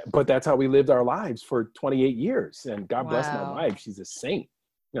gosh, but that's how we lived our lives for 28 years. And God bless my Wow. wife; she's a saint.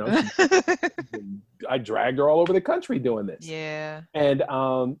 You know, I dragged her all over the country doing this. Yeah. And,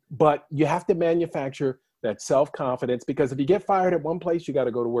 but you have to manufacture that self-confidence, because if you get fired at one place, you got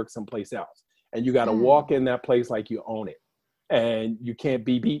to go to work someplace else. And you got to walk in that place like you own it. And you can't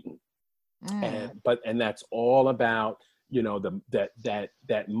be beaten. And that's all about, you know,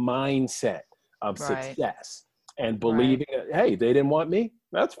 that mindset of success and believing, hey, they didn't want me.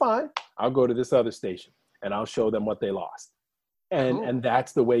 That's fine. I'll go to this other station and I'll show them what they lost. And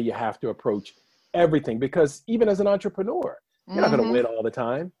that's the way you have to approach everything, because even as an entrepreneur, you're not going to win all the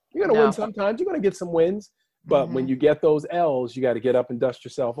time. You're going to win sometimes. You're going to get some wins. But when you get those L's, you got to get up and dust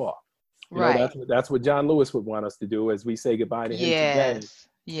yourself off. You know, that's what John Lewis would want us to do as we say goodbye to him today.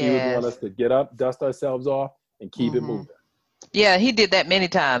 He would want us to get up, dust ourselves off, and keep it moving. Yeah, he did that many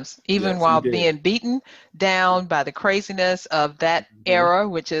times, even while being beaten down by the craziness of that era,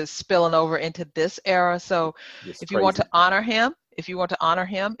 which is spilling over into this era. So if you want to honor him, if you want to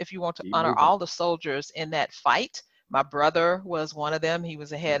honor all the soldiers in that fight, my brother was one of them. He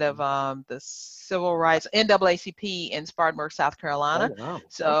was the head of the civil rights NAACP in Spartanburg, South Carolina. Oh, wow.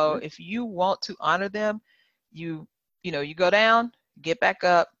 So if you want to honor them, you go down, get back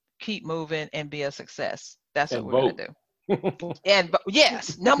up, keep moving, and be a success. That's what we're going to do. And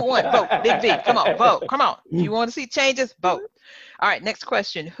yes, number one, vote. Big V, come on, vote. Come on. You want to see changes? Vote. All right, next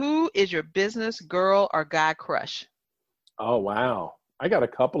question. Who is your business girl or guy crush? Oh, wow. I got a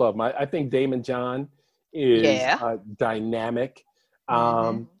couple of them. I think Damon John is dynamic.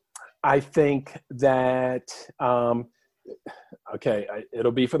 I think that,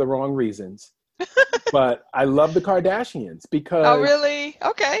 it'll be for the wrong reasons, but I love the Kardashians because. Oh, really?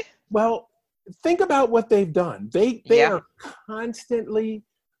 Okay. Well, think about what they've done. They are constantly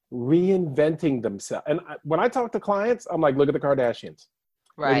reinventing themselves. And when I talk to clients, I'm like, look at the Kardashians.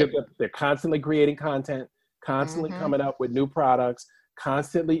 Right. They're constantly creating content, constantly coming up with new products,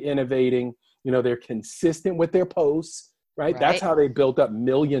 constantly innovating. You know, they're consistent with their posts, right? That's how they built up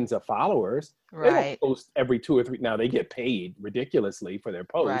millions of followers. They don't post every 2 or 3. Now they get paid ridiculously for their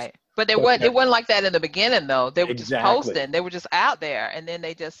posts. Right. But it wasn't like that in the beginning, though. They were just posting. They were just out there. And then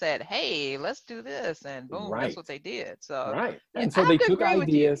they just said, hey, let's do this. And boom, that's what they did. So And so they took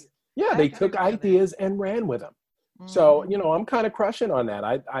ideas. Yeah, they took ideas and ran with them. So, you know, I'm kind of crushing on that.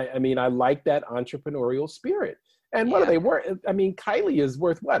 I mean, I like that entrepreneurial spirit. And what are they worth? I mean, Kylie is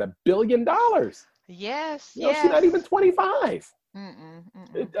worth what, $1 billion? Yes. You know, she's not even 25.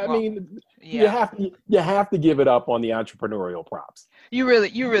 I mean, you have to give it up on the entrepreneurial props. You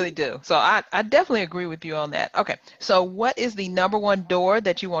really do. So I definitely agree with you on that. Okay. So what is the number one door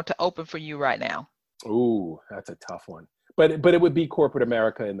that you want to open for you right now? Ooh, that's a tough one. But it would be corporate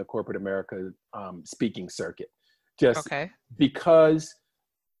America and the corporate America speaking circuit. Just because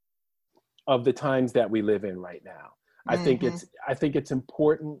of the times that we live in right now. I think it's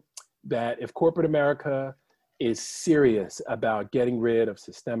important that if corporate America is serious about getting rid of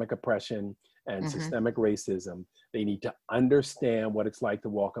systemic oppression and systemic racism, they need to understand what it's like to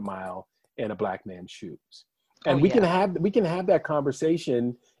walk a mile in a Black man's shoes. And we can have that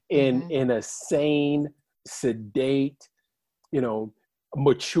conversation in a sane, sedate, you know,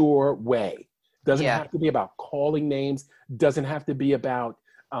 mature way. Doesn't have to be about calling names, doesn't have to be about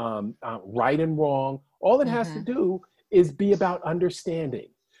right and wrong. All it has to do is be about understanding.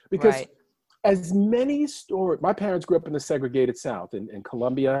 Because as many stories, my parents grew up in the segregated South in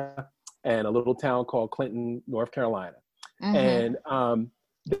Columbia and a little town called Clinton, North Carolina. And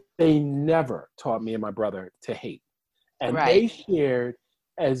they never taught me and my brother to hate. And they shared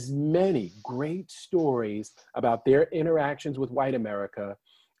as many great stories about their interactions with white America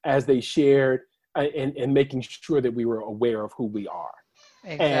as they shared in making sure that we were aware of who we are.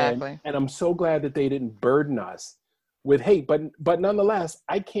 Exactly. And I'm so glad that they didn't burden us with hate, but nonetheless,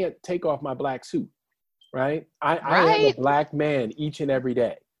 I can't take off my black suit, right? I am a Black man each and every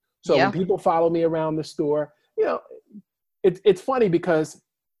day. So when people follow me around the store, you know, it's funny because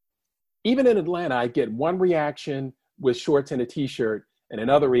even in Atlanta, I get one reaction with shorts and a t-shirt and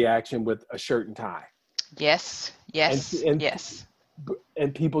another reaction with a shirt and tie. Yes.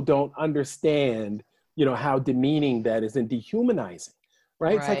 And people don't understand, you know, how demeaning that is and dehumanizing,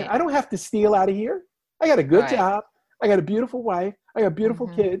 right? It's like, I don't have to steal out of here. I got a good job. I got a beautiful wife. I got beautiful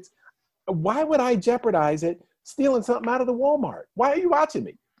kids. Why would I jeopardize it stealing something out of the Walmart? Why are you watching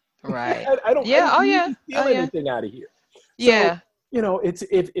me? Right. I don't need to steal anything out of here. So, you know, it's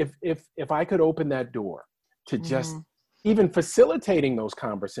if I could open that door to just even facilitating those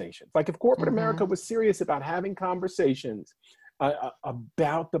conversations, like if corporate America was serious about having conversations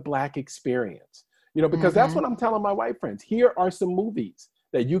about the Black experience, you know, because that's what I'm telling my white friends. Here are some movies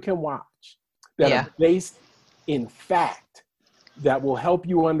that you can watch that are based in fact that will help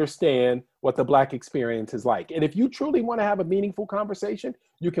you understand what the Black experience is like. And if you truly want to have a meaningful conversation,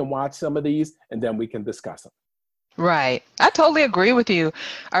 you can watch some of these and then we can discuss them. Right. I totally agree with you.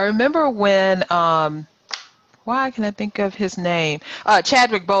 I remember when why can I think of his name?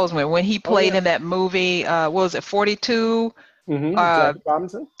 Chadwick Boseman, when he Oh, played yeah. in that movie, what was it, 42? Uh, Jackie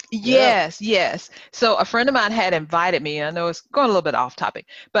Robinson? Yeah. yes, yes. So a friend of mine had invited me. I know it's going a little bit off topic,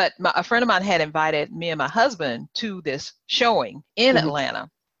 but a friend of mine had invited me and my husband to this showing in hmm Atlanta.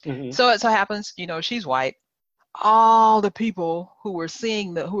 hmm So it so happens, she's white. All the people who were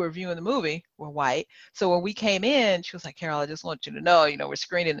who were viewing the movie were white. So when we came in, she was like, Carol, I just want you to know, we're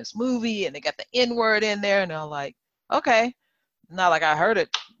screening this movie and they got the N word in there. And I'm like, okay. Not like I heard it,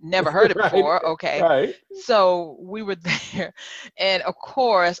 never heard it Right. before. Okay. Right. So we were there. And of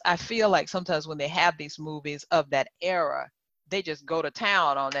course, I feel like sometimes when they have these movies of that era, they just go to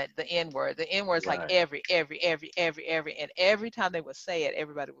town on the N word. The N word's like Right. every. And every time they would say it,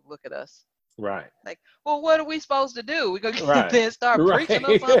 everybody would look at us. Right. Like, well, what are we supposed to do? We gonna get Right. there and start preaching or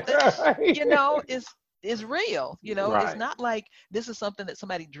Right. something? Right. It's real. It's Right. not like this is something that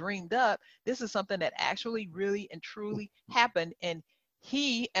somebody dreamed up. This is something that actually really and truly happened. And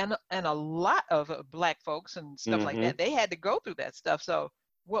he and a lot of Black folks and stuff like hmm that, they had to go through that stuff. So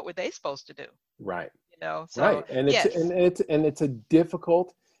what were they supposed to do? Right. So Right. And yes, it's a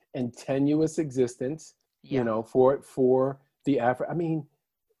difficult and tenuous existence, yeah. for the I mean,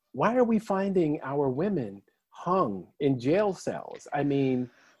 why are we finding our women hung in jail cells? I mean,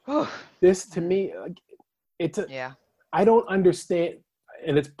 this to me, like, it's a, Yeah. I don't understand,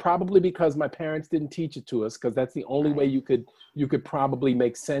 and it's probably because my parents didn't teach it to us, because that's the only way Right. you could probably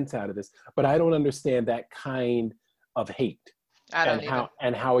make sense out of this. But I don't understand that kind of hate I and don't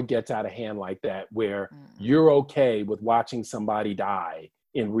either. how it gets out of hand like that, where Mm-mm. you're okay with watching somebody die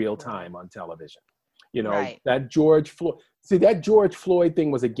in real Right. time on television. Right. That George Floyd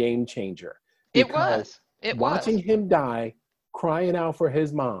thing was a game changer, It because was. It watching was. him die, crying out for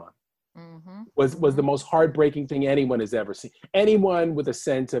his mom, Mm-hmm. was the Mm-hmm. most heartbreaking thing anyone has ever seen. Anyone with a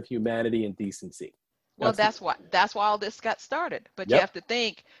sense of humanity and decency. Well, That's the that's why all this got started. But you Yep. have to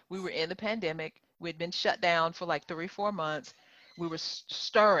think we were in the pandemic. We'd been shut down for like 3 or 4 months. We were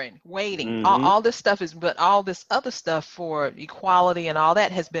stirring, waiting. hmm All this stuff but all this other stuff for equality and all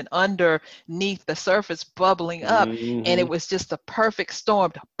that has been underneath the surface, bubbling up, and hmm it was just a perfect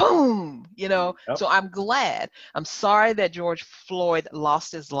storm. To boom, Yep. So I'm glad. I'm sorry that George Floyd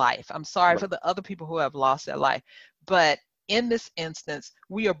lost his life. I'm sorry Right. for the other people who have lost their life, but in this instance,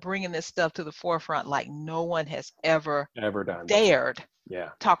 we are bringing this stuff to the forefront like no one has ever Ever done before. dared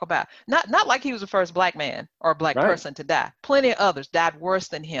Yeah. talk about. Not like he was the first Black man or Black Right. person to die. Plenty of others died worse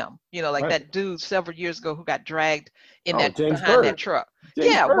than him. Like Right. that dude several years ago who got dragged in Oh, that James behind that Byrd. truck.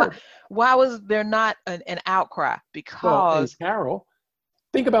 James Yeah, Byrd. why was there not an outcry? Well, and Because Carol,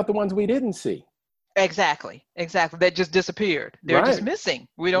 think about the ones we didn't see. exactly, they just disappeared. They're just Right. missing.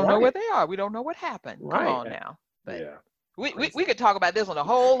 We don't know where Right. they are. We don't know what happened. Come Right. on now. But Yeah. we Crazy. could talk about this on a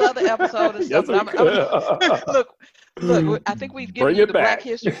whole other episode and stuff, Yes, but we I'm could. look, I think we've given Bring you it the Black back.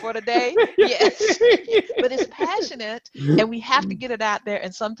 history for today. Yes. But it's passionate and we have to get it out there.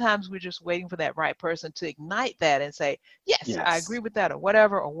 And sometimes we're just waiting for that right person to ignite that and say, yes, I agree Yes. with that or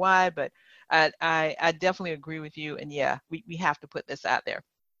whatever or why. But I definitely agree with you. And yeah, we have to put this out there.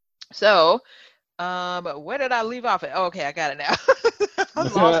 So where did I leave off at? Oh, okay, I got it now. I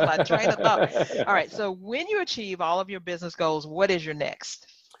lost my train of thought. All right. So when you achieve all of your business goals, what is your next?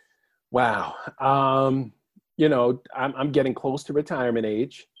 Wow. I'm getting close to retirement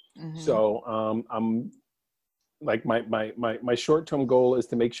age. Mm-hmm. So I'm like my short-term goal is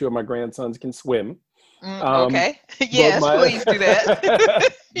to make sure my grandsons can swim. Um, Okay. but Yes, my please do that.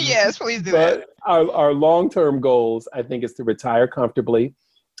 Yes, please do that. but our long-term goals, I think, is to retire comfortably,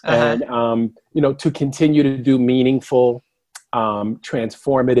 Uh-huh. and to continue to do meaningful,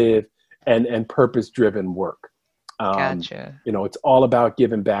 transformative, and purpose-driven work. Gotcha. It's all about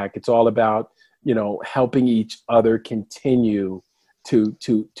giving back. It's all about helping each other continue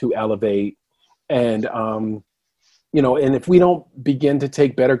to elevate, and and if we don't begin to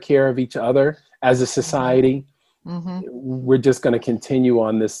take better care of each other as a society, Mm-hmm. we're just going to continue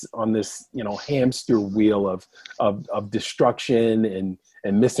on this hamster wheel of destruction and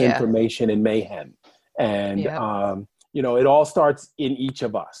Yeah. misinformation and mayhem. And Yep. it all starts in each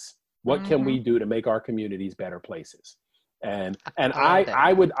of us. What can Mm-hmm. we do to make our communities better places? And I love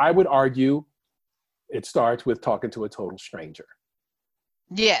that. I would argue it starts with talking to a total stranger.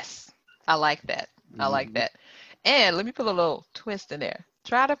 Yes. I like that. I like Mhm. that. And let me put a little twist in there.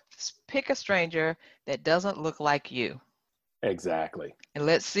 Try to pick a stranger that doesn't look like you. Exactly. And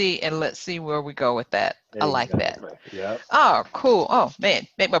let's see where we go with that. I like that. Exactly. Yep. Oh, cool. Oh man,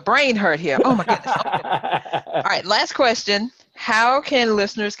 make my brain hurt here. Oh my goodness. Oh my goodness. All right, last question. How can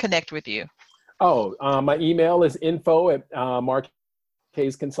listeners connect with you? Oh, my email is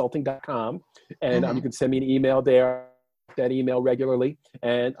info@marquezconsulting.com. And you can send me an email there, that email regularly.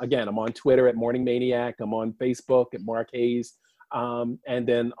 And again, I'm on Twitter at Morning Maniac. I'm on Facebook at Marquez. And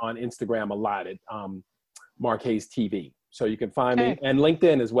then on Instagram a lot at Marquez TV. So you can find me, Okay. and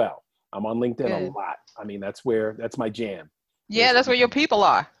LinkedIn as well. I'm on LinkedIn a Good. lot. I mean, that's my jam. Yeah, that's where your people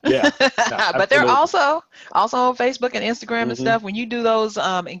are. Yeah, no, But they're absolutely. also on Facebook and Instagram and Hmm. stuff. When you do those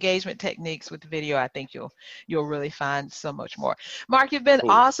engagement techniques with the video, I think you'll really find so much more. Mark, you've been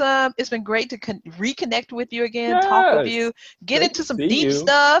Cool. awesome. It's been great to reconnect with you again, talk with Yes. you, get Great into to some see deep you.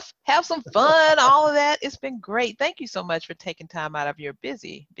 stuff, have some fun, all of that. It's been great. Thank you so much for taking time out of your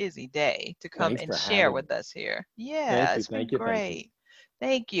busy, busy day to come Thanks and for share having me. with us here. Yeah, Thank you. it's been Thank you. Thank you. great.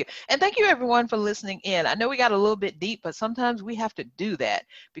 Thank you. And thank you everyone for listening in. I know we got a little bit deep, but sometimes we have to do that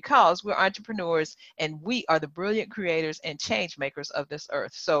because we're entrepreneurs and we are the brilliant creators and change makers of this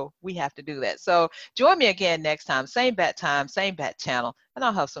earth. So we have to do that. So join me again next time, same bat channel, and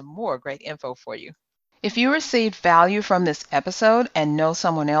I'll have some more great info for you. If you received value from this episode and know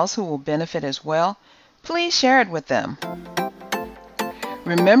someone else who will benefit as well, please share it with them.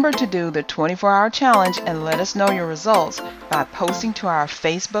 Remember to do the 24-hour challenge and let us know your results by posting to our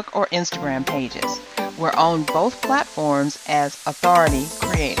Facebook or Instagram pages. We're on both platforms as Authority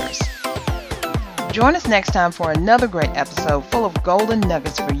Creators. Join us next time for another great episode full of golden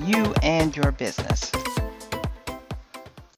nuggets for you and your business.